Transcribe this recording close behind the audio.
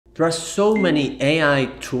There are so many AI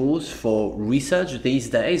tools for research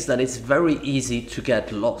these days that it's very easy to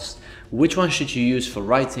get lost. Which one should you use for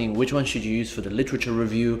writing? Which one should you use for the literature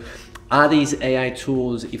review? Are these AI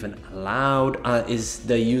tools even allowed? Is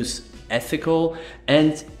their use ethical?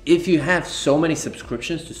 And if you have so many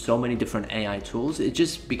subscriptions to so many different AI tools, it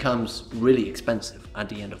just becomes really expensive at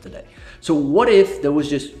the end of the day. So what if there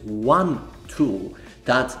was just one tool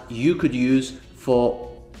that you could use for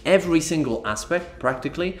every single aspect,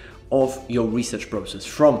 practically, of your research process,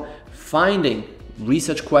 from finding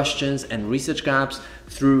research questions and research gaps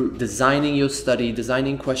through designing your study,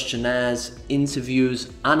 designing questionnaires, interviews,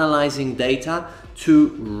 analyzing data,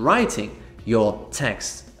 to writing your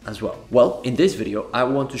text as well? Well, in this video, I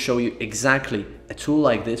want to show you exactly a tool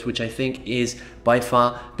like this, which I think is by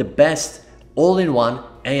far the best all-in-one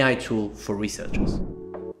AI tool for researchers.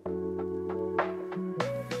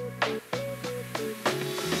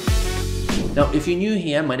 Now, if you're new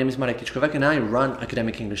here, my name is Marek Kiczkowiak and I run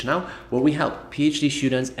Academic English Now, where we help PhD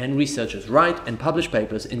students and researchers write and publish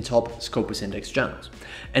papers in top Scopus-Indexed journals.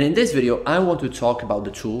 And in this video, I want to talk about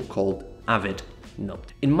the tool called AvidNote.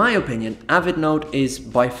 In my opinion, AvidNote is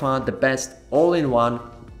by far the best all-in-one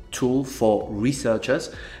tool for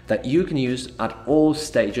researchers that you can use at all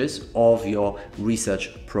stages of your research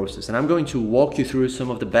process. And I'm going to walk you through some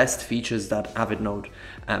of the best features that AvidNote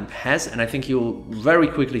has, and I think you'll very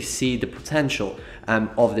quickly see the potential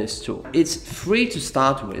of this tool. It's free to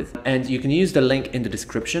start with, and you can use the link in the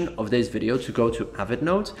description of this video to go to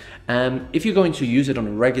AvidNote. If you're going to use it on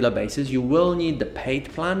a regular basis, you will need the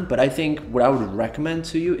paid plan, but I think what I would recommend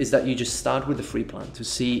to you is that you just start with the free plan to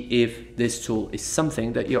see if this tool is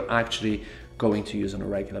something that you're actually going to use on a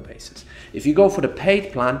regular basis. If you go for the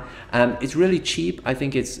paid plan, it's really cheap. I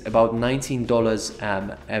think it's about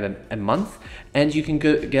 $19 a month, and you can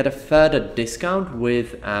get a further discount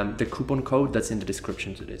with the coupon code that's in the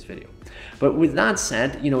description to this video. But with that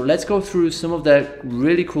said, let's go through some of the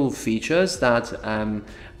really cool features that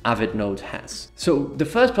AvidNote has. So the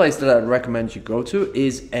first place that I'd recommend you go to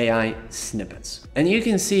is AI snippets. And you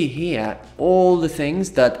can see here all the things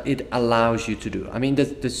that it allows you to do. I mean,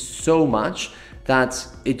 there's so much that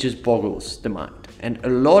it just boggles the mind. And a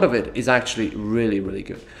lot of it is actually really, really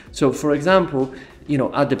good. So for example,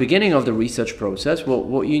 at the beginning of the research process,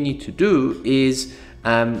 what you need to do is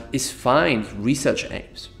find research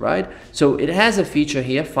aims, right? So it has a feature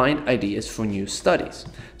here, find ideas for new studies.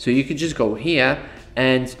 So you could just go here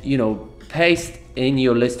and paste in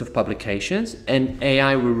your list of publications, and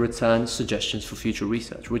AI will return suggestions for future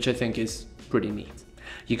research, which I think is pretty neat.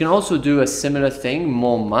 You can also do a similar thing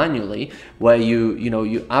more manually, where you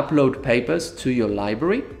upload papers to your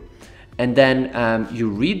library, and then you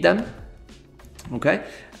read them. Okay,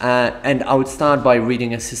 and I would start by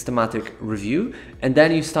reading a systematic review, and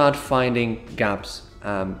then you start finding gaps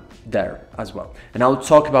there as well. And I'll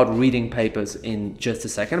talk about reading papers in just a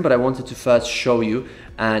second, but I wanted to first show you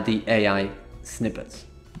the AI snippets.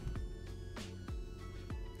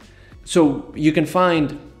 So you can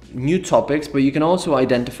find new topics, but you can also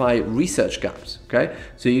identify research gaps. Okay,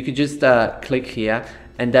 so you could just click here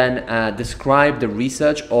and then describe the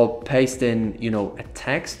research, or paste in a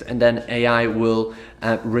text, and then AI will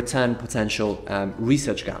return potential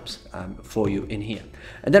research gaps for you in here.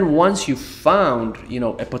 And then once you've found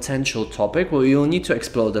a potential topic, well, you'll need to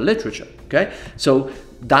explore the literature. Okay, so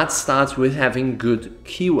that starts with having good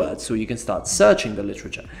keywords, so you can start searching the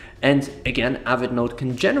literature. And again, AvidNote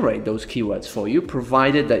can generate those keywords for you,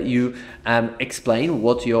 provided that you explain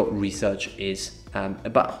what your research is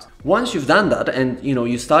about. Once you've done that, and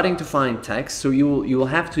you're starting to find text, so you will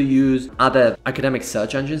have to use other academic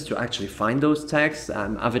search engines to actually find those texts.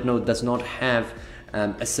 AvidNote does not have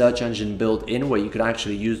a search engine built in where you could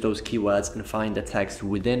actually use those keywords and find the text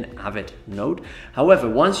within AvidNote. However,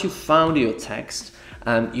 once you've found your text,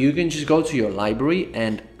 you can just go to your library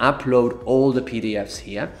and upload all the PDFs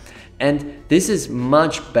here. And this is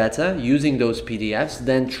much better, using those PDFs,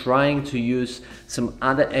 than trying to use some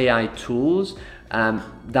other AI tools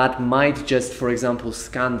that might just, for example,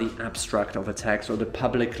 scan the abstract of a text or the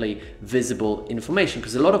publicly visible information,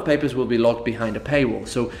 because a lot of papers will be locked behind a paywall.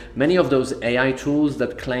 So many of those AI tools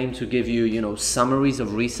that claim to give you, summaries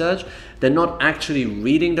of research, they're not actually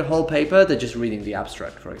reading the whole paper, they're just reading the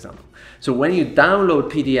abstract, for example. So when you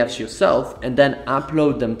download PDFs yourself and then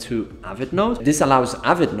upload them to AvidNote, this allows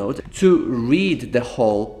AvidNote to read the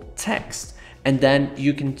whole text, and then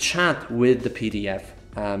you can chat with the PDF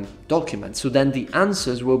document. So then the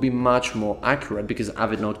answers will be much more accurate, because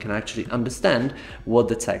AvidNote can actually understand what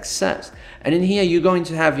the text says. And in here, you're going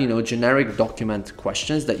to have, generic document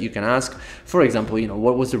questions that you can ask. For example,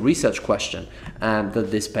 what was the research question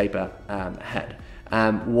that this paper had?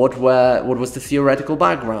 what was the theoretical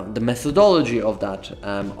background, the methodology of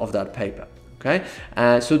that paper. Okay,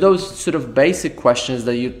 so those sort of basic questions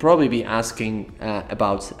that you'd probably be asking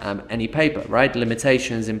about any paper, right?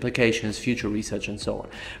 Limitations, implications, future research, and so on.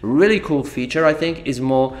 Really cool feature, I think, is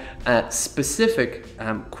more specific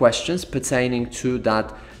questions pertaining to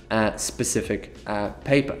that specific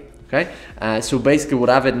paper. Okay, so basically what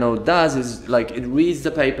AvidNote does is, like, it reads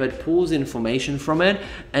the paper, it pulls information from it,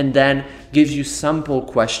 and then gives you sample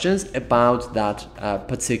questions about that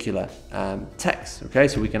particular text. Okay,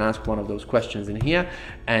 so we can ask one of those questions in here,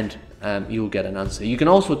 and you'll get an answer. You can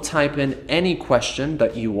also type in any question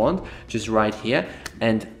that you want, just right here,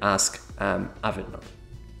 and ask AvidNote.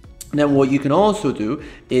 Then what you can also do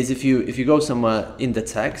is, if you go somewhere in the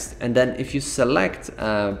text, and then if you select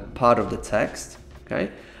part of the text, okay,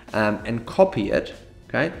 and copy it,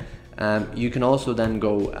 okay, you can also then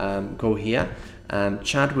go here,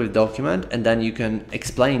 chat with document, and then you can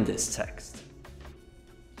explain this text.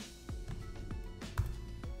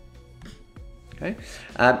 Okay.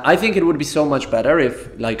 I think it would be so much better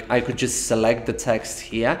if, like, I could just select the text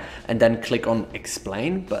here and then click on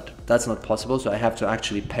explain, but that's not possible, so I have to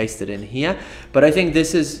actually paste it in here. But I think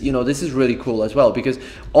this is, this is really cool as well, because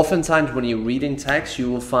oftentimes when you're reading text,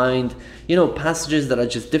 you will find, passages that are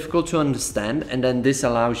just difficult to understand, and then this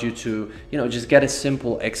allows you to, just get a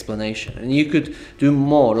simple explanation. And you could do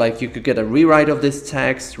more, like you could get a rewrite of this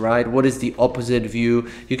text, right? What is the opposite view?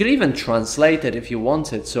 You could even translate it if you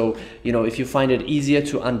wanted. So, if you find it easier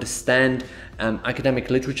to understand academic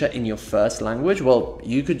literature in your first language, well,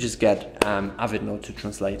 you could just get AvidNote to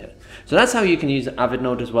translate it. So that's how you can use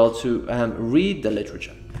AvidNote as well to read the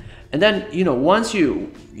literature. And then, once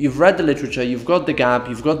you've read the literature, you've got the gap,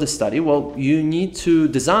 you've got the study, well, you need to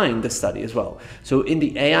design the study as well. So in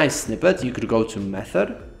the AI snippet, you could go to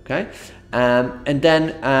method, okay? And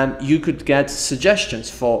then you could get suggestions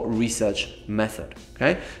for research method.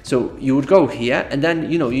 Okay, so you would go here, and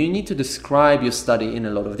then you need to describe your study in a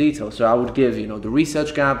lot of detail. So I would give the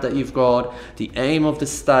research gap that you've got, the aim of the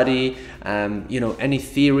study, any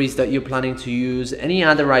theories that you're planning to use, any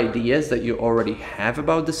other ideas that you already have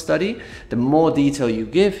about the study. The more detail you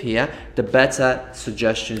give here, the better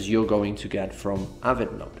suggestions you're going to get from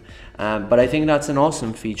AvidNote. But I think that's an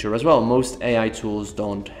awesome feature as well. Most AI tools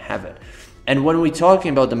don't have it. And when we're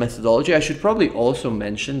talking about the methodology, I should probably also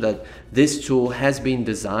mention that this tool has been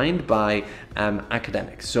designed by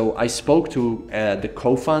academics. So I spoke to the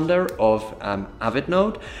co-founder of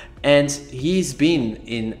AvidNote, and he's been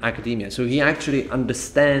in academia. So he actually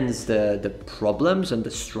understands the problems and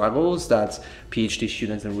the struggles that PhD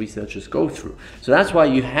students and researchers go through. So that's why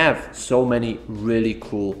you have so many really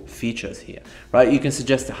cool features here, right? You can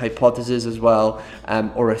suggest a hypothesis as well,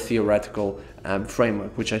 or a theoretical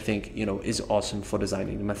framework, which I think is awesome for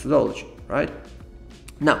designing the methodology, right?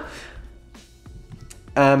 Now,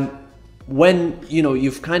 when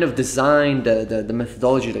you've kind of designed the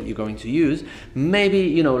methodology that you're going to use,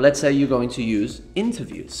 maybe let's say you're going to use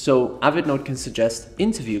interviews. So AvidNote can suggest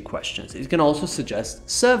interview questions. It can also suggest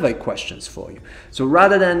survey questions for you. So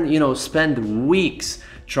rather than spend weeks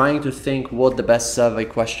trying to think what the best survey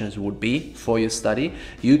questions would be for your study,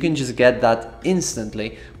 you can just get that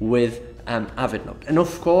instantly with AvidNote. And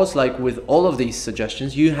of course, like with all of these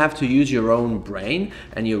suggestions, you have to use your own brain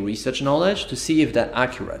and your research knowledge to see if they're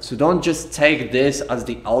accurate. So don't just take this as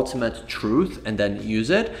the ultimate truth and then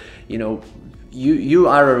use it. You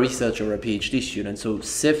are a researcher or a PhD student, so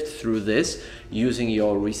sift through this using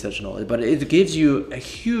your research knowledge. But it gives you a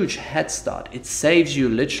huge head start. It saves you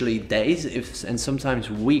literally days and sometimes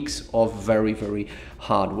weeks of very, very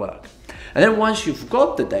hard work. And then once you've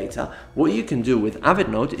got the data, what you can do with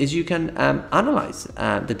AvidNote is you can analyze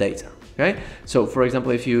the data. Okay, so for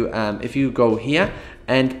example, if you go here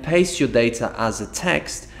and paste your data as a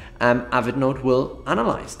text, AvidNote will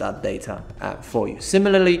analyze that data for you.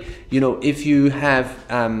 Similarly, if you have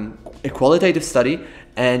a qualitative study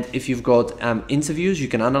and if you've got interviews, you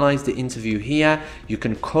can analyze the interview here. You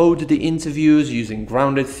can code the interviews using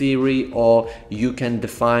grounded theory, or you can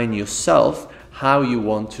define yourself how you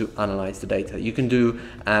want to analyze the data. You can do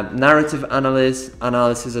narrative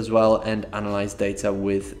analysis as well, and analyze data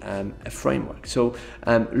with a framework. So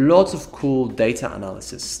lots of cool data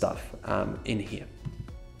analysis stuff in here.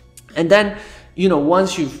 And then,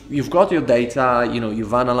 once you've got your data,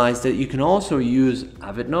 you've analyzed it, you can also use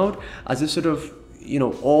AvidNote as a sort of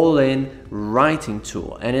all-in writing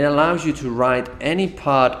tool, and it allows you to write any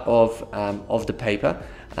part of the paper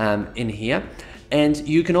in here. And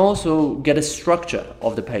you can also get a structure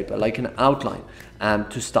of the paper, like an outline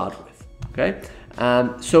to start with, okay?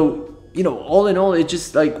 So, all in all, it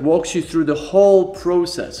just like walks you through the whole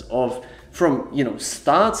process of from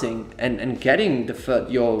starting and getting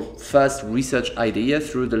your first research idea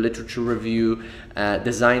through the literature review,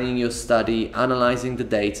 designing your study, analyzing the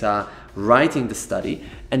data, writing the study,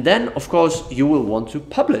 and then of course you will want to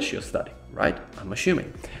publish your study, right? I'm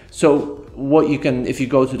assuming. So what you can, if you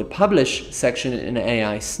go to the publish section in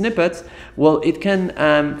AI snippets, well, it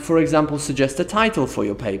can, for example, suggest a title for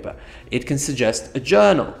your paper. It can suggest a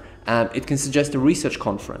journal. It can suggest a research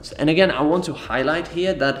conference. And again, I want to highlight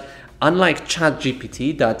here that unlike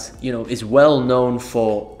ChatGPT, that is well known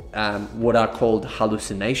for what are called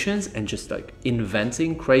hallucinations and just like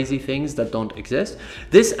inventing crazy things that don't exist,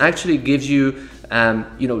 this actually gives you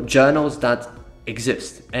journals that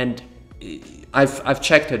exist. And I've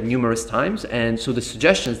checked it numerous times, and so the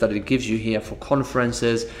suggestions that it gives you here for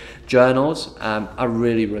conferences, journals are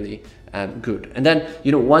really, really good. And then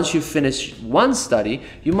once you finish one study,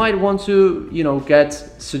 you might want to get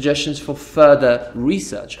suggestions for further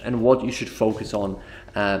research and what you should focus on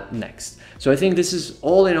next. So I think this is,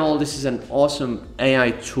 all in all, this is an awesome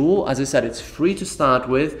AI tool. As I said, it's free to start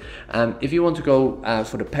with. If you want to go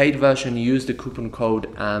for the paid version, use the coupon code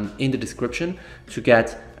in the description to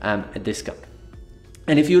get a discount.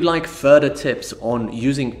 And if you'd like further tips on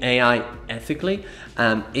using AI ethically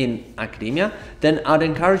in academia, then I'd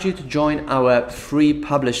encourage you to join our free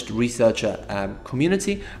published researcher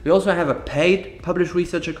community. We also have a paid published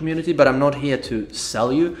researcher community, but I'm not here to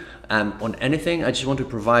sell you on anything. I just want to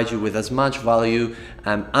provide you with as much value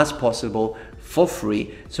as possible for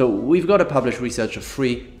free. So we've got a published researcher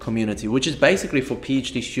free community, which is basically for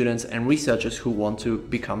PhD students and researchers who want to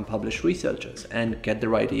become published researchers and get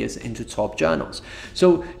their ideas into top journals.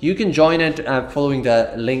 So you can join it following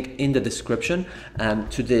the link in the description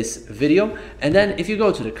to this video. And then if you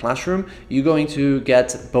go to the classroom, you're going to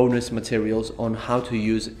get bonus materials on how to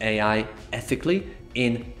use AI ethically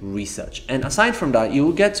in research. And aside from that, you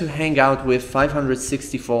will get to hang out with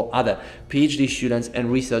 564 other PhD students and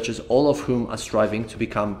researchers, all of whom are striving to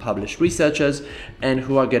become published researchers and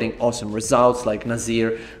who are getting awesome results, like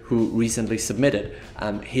Nazir, who recently submitted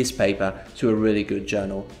his paper to a really good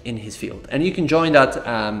journal in his field. And you can join that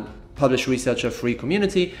published researcher free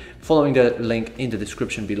community following the link in the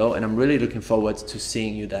description below, and I'm really looking forward to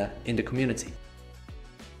seeing you there in the community.